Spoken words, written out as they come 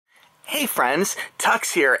Hey friends,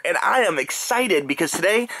 Tuxx here, and I am excited because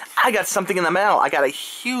today I got something in the mail. I got a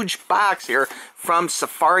huge box here from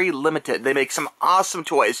Safari Ltd. They make some awesome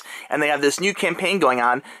toys, and they have this new campaign going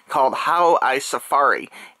on called How I Safari.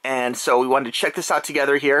 And so we wanted to check this out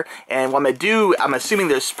together here, and what I'm going to do, I'm assuming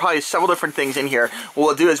there's probably several different things in here. What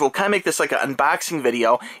we'll do is we'll kind of make this like an unboxing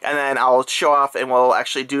video, and then I'll show off and we'll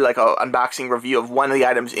actually do like an unboxing review of one of the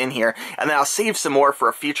items in here, and then I'll save some more for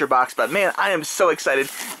a future box. But man, I am so excited.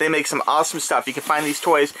 They make some awesome stuff. You can find these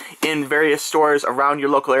toys in various stores around your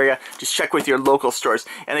local area. Just check with your local stores.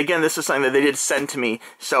 And again, this is something that they did send to me,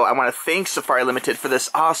 so I want to thank Safari Ltd. For this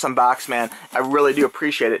awesome box, man. I really do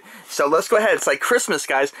appreciate it. So let's go ahead. It's like Christmas,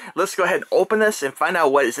 guys. Let's go ahead and open this and find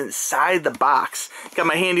out what is inside the box. Got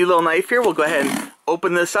my handy little knife here. We'll go ahead and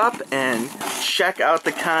open this up and check out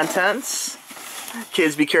the contents.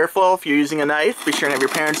 Kids, be careful if you're using a knife. Be sure and have your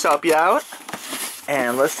parents help you out.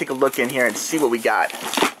 And let's take a look in here and see what we got.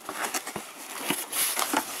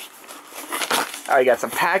 Alright, got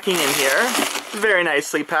some packing in here. Very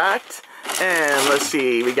nicely packed. And let's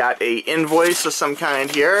see, we got a invoice of some kind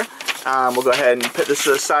here. We'll go ahead and put this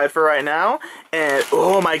to the side for right now. And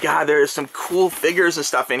oh my god, there's some cool figures and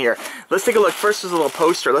stuff in here. Let's take a look. First is a little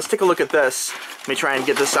poster. Let's take a look at this. Let me try and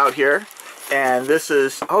get this out here. And this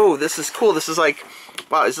is, oh, this is cool. This is like,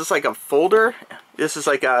 wow, is this like a folder? This is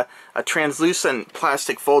like a translucent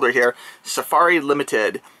plastic folder here. Safari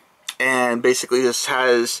Ltd. And basically this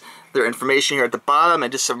has their information here at the bottom,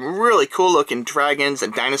 and just some really cool looking dragons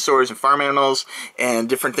and dinosaurs and farm animals and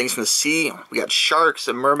different things from the sea. We got sharks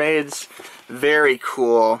and mermaids. Very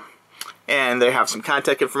cool. And they have some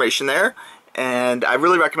contact information there. And I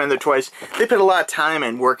really recommend their toys. They put a lot of time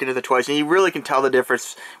and work into the toys, and you really can tell the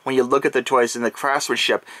difference when you look at the toys and the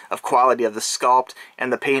craftsmanship of quality of the sculpt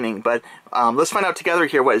and the painting. But let's find out together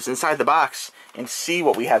here what is inside the box and see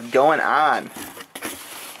what we have going on.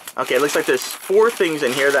 Okay, it looks like there's 4 things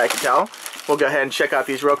in here that I can tell. We'll go ahead and check out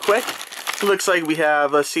these real quick. It looks like we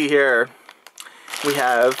have, let's see here. We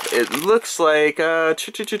have, it looks like,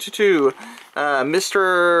 Mr.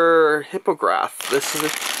 Hippogriff. This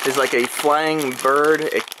is like a flying bird,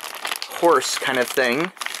 a horse kind of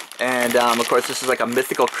thing. And, of course, this is like a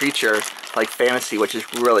mythical creature, like fantasy, which is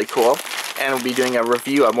really cool. And we'll be doing a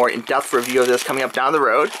review, a more in-depth review of this coming up down the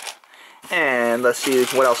road. And let's see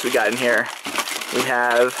what else we got in here. We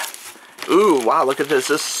have, ooh, wow, look at this.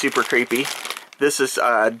 This is super creepy. This is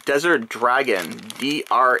Desert Dragon,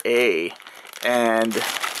 D-R-A. And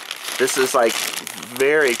this is like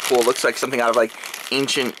very cool. Looks like something out of like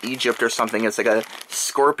ancient Egypt or something. It's like a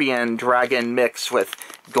scorpion dragon mix with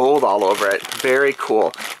gold all over it. Very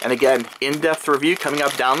cool. And again, in-depth review coming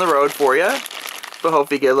up down the road for you. So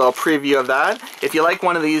hopefully you get a little preview of that. If you like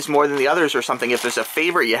one of these more than the others or something, if there's a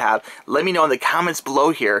favorite you have, let me know in the comments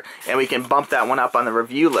below here, and we can bump that one up on the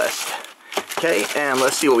review list. Okay, and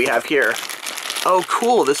let's see what we have here. Oh,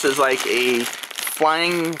 cool. This is like a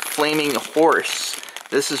flying, flaming horse.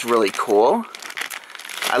 This is really cool.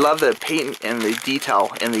 I love the paint and the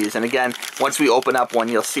detail in these. And again, once we open up one,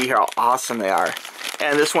 you'll see how awesome they are.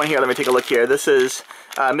 And this one here, let me take a look here. This is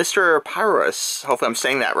Mr. Pyrrhus. Hopefully I'm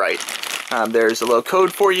saying that right. There's a little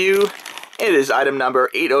code for you. It is item number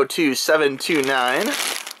 802729.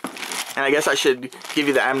 And I guess I should give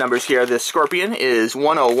you the item numbers here. The scorpion is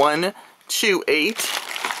 10128.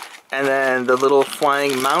 And then the little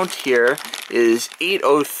flying mount here is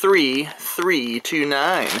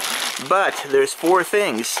 803329. But there's 4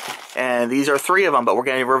 things, and these are 3 of them, but we're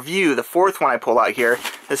going to review the 4th one I pull out here.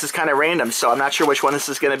 This is kind of random, so I'm not sure which one this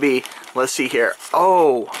is going to be. Let's see here.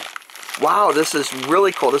 Oh, wow, this is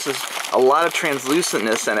really cool. This is a lot of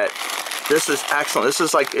translucentness in it. This is excellent. This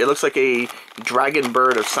is like, it looks like a dragon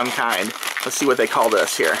bird of some kind. Let's see what they call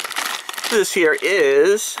this here. This here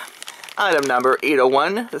is item number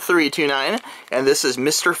 801329, and this is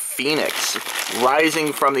Mr. Phoenix,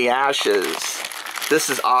 rising from the ashes. This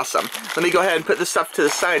is awesome. Let me go ahead and put this stuff to the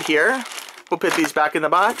side here. We'll put these back in the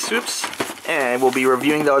box, oops, and we'll be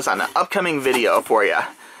reviewing those on an upcoming video for you.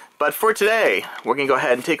 But for today, we're going to go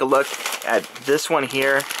ahead and take a look at this one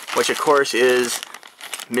here, which of course is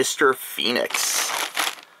Mr. Phoenix.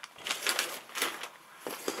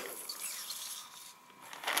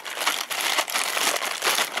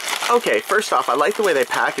 Okay, first off, I like the way they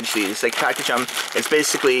package these. They package them, it's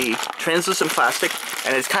basically translucent plastic,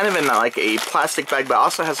 and it's kind of in like a plastic bag, but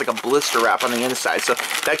also has like a blister wrap on the inside, so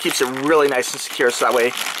that keeps it really nice and secure, so that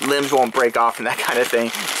way limbs won't break off and that kind of thing.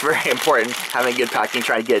 It's very important having good packing,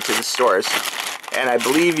 trying to get it to the stores. And I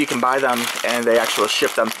believe you can buy them, and they actually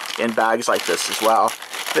ship them in bags like this as well.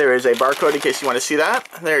 There is a barcode in case you want to see that.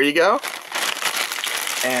 There you go.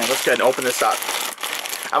 And let's go ahead and open this up.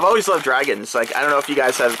 I've always loved dragons. Like, I don't know if you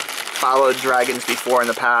guys have followed dragons before in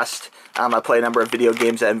the past. I play a number of video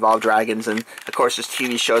games that involve dragons, and of course there's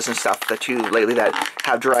TV shows and stuff that too lately that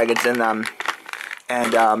have dragons in them.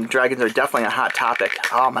 And dragons are definitely a hot topic.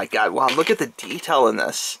 Oh my god, wow, look at the detail in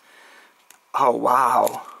this. Oh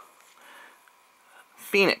wow.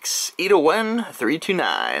 Phoenix, E-to-win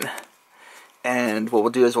 329. And what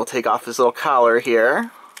we'll do is we'll take off his little collar here.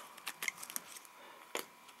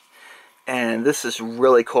 And this is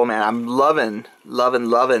really cool, man. I'm loving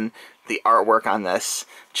the artwork on this.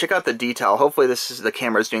 Check out the detail. Hopefully the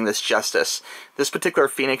camera's doing this justice. This particular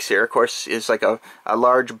Phoenix here, of course, is like a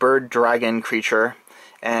large bird dragon creature.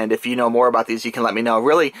 And if you know more about these, you can let me know.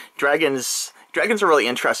 Really, dragons are really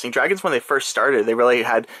interesting. Dragons, when they first started, they really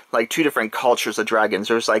had like two different cultures of dragons.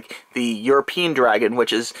 There's like the European dragon,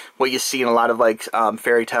 which is what you see in a lot of like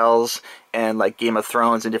fairy tales and like Game of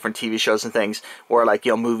Thrones and different TV shows and things, or like,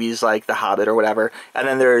 you know, movies like The Hobbit or whatever. And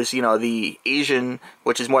then there's, you know, the Asian,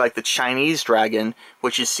 which is more like the Chinese dragon,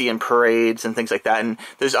 which you see in parades and things like that. And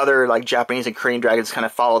there's other like Japanese and Korean dragons kind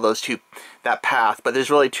of follow that path. But there's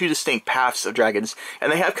really two distinct paths of dragons, and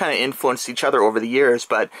they have kind of influenced each other over the years.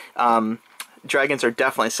 But dragons are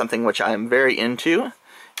definitely something which I am very into.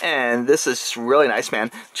 And this is really nice, man.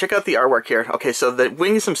 Check out the artwork here. Okay, so the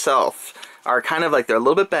wings themselves are kind of like, they're a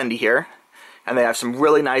little bit bendy here. And they have some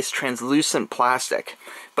really nice translucent plastic.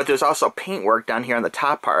 But there's also paintwork down here on the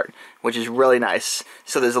top part, which is really nice.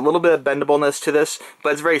 So there's a little bit of bendableness to this,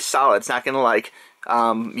 but it's very solid. It's not going to like,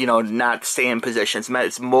 you know, not stay in position.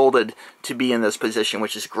 It's molded to be in this position,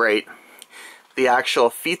 which is great. The actual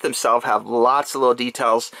feet themselves have lots of little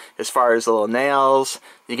details as far as the little nails.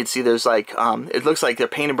 You can see there's like, it looks like they're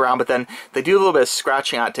painted brown, but then they do a little bit of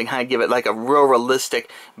scratching on it to kind of give it like a real realistic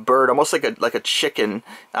bird, almost like a chicken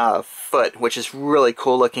foot, which is really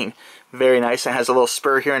cool looking. Very nice. It has a little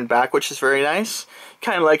spur here in back, which is very nice.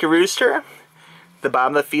 Kind of like a rooster. The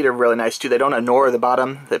bottom of the feet are really nice too. They don't ignore the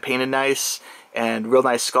bottom. They're painted nice. And real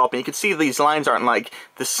nice sculpt. And you can see these lines aren't like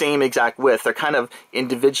the same exact width. They're kind of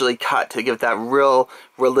individually cut to give that real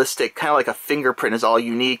realistic, kind of like a fingerprint is all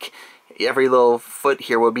unique. Every little foot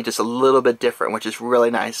here will be just a little bit different, which is really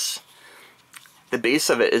nice. The base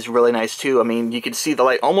of it is really nice too. I mean, you can see the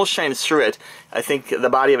light almost shines through it. I think the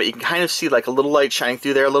body of it, you can kind of see like a little light shining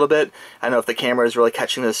through there a little bit. I don't know if the camera is really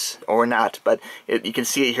catching this or not, but you can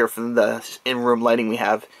see it here from the in-room lighting we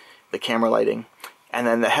have, the camera lighting. And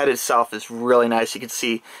then the head itself is really nice. You can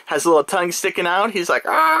see has a little tongue sticking out. He's like,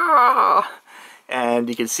 ah! And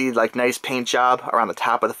you can see like nice paint job around the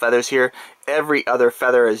top of the feathers here. Every other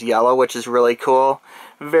feather is yellow, which is really cool.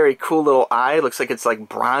 Very cool little eye. Looks like it's like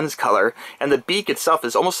bronze color. And the beak itself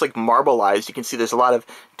is almost like marbleized. You can see there's a lot of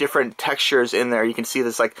different textures in there. You can see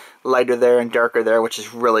there's like lighter there and darker there, which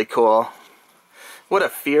is really cool. What a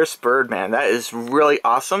fierce bird, man. That is really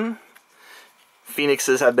awesome.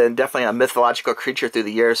 Phoenixes have been definitely a mythological creature through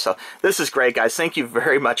the years, so this is great, guys. Thank you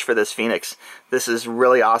very much for this Phoenix. This is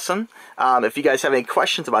really awesome. If you guys have any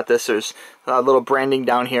questions about this, there's a little branding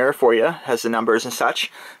down here for you, has the numbers and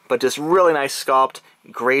such. But just really nice sculpt,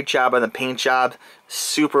 great job on the paint job,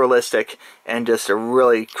 super realistic, and just a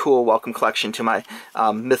really cool welcome collection to my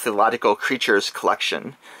mythological creatures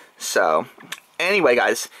collection. So, anyway,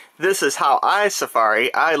 guys, this is how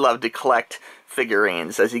I love to collect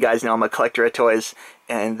figurines. As you guys know, I'm a collector of toys,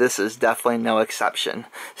 and this is definitely no exception.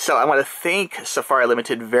 So I want to thank Safari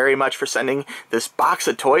Ltd very much for sending this box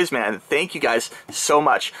of toys, man. Thank you guys so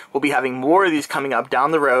much. We'll be having more of these coming up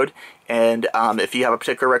down the road, and if you have a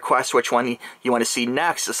particular request, which one you want to see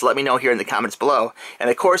next, just let me know here in the comments below. And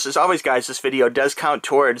of course, as always, guys, this video does count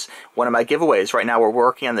towards one of my giveaways. Right now, we're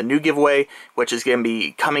working on the new giveaway, which is going to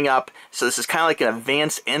be coming up. So this is kind of like an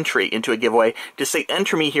advanced entry into a giveaway. Just say,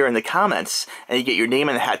 enter me here in the comments, and you get your name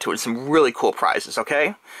in the hat to it. Some really cool prizes,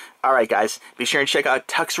 okay? Alright guys, be sure and check out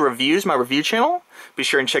Tuxx Reviews, my review channel. Be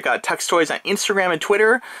sure and check out Tuxx Toys on Instagram and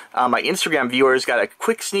Twitter. My Instagram viewers got a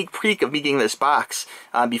quick sneak peek of me getting this box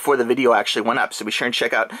before the video actually went up. So be sure and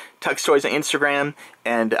check out Tuxx Toys on Instagram,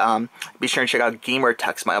 and be sure and check out Gamer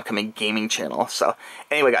Tuxx, my upcoming gaming channel. So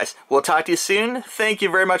anyway guys, we'll talk to you soon. Thank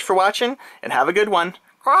you very much for watching, and have a good one.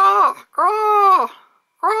 Caw, caw,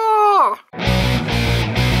 caw.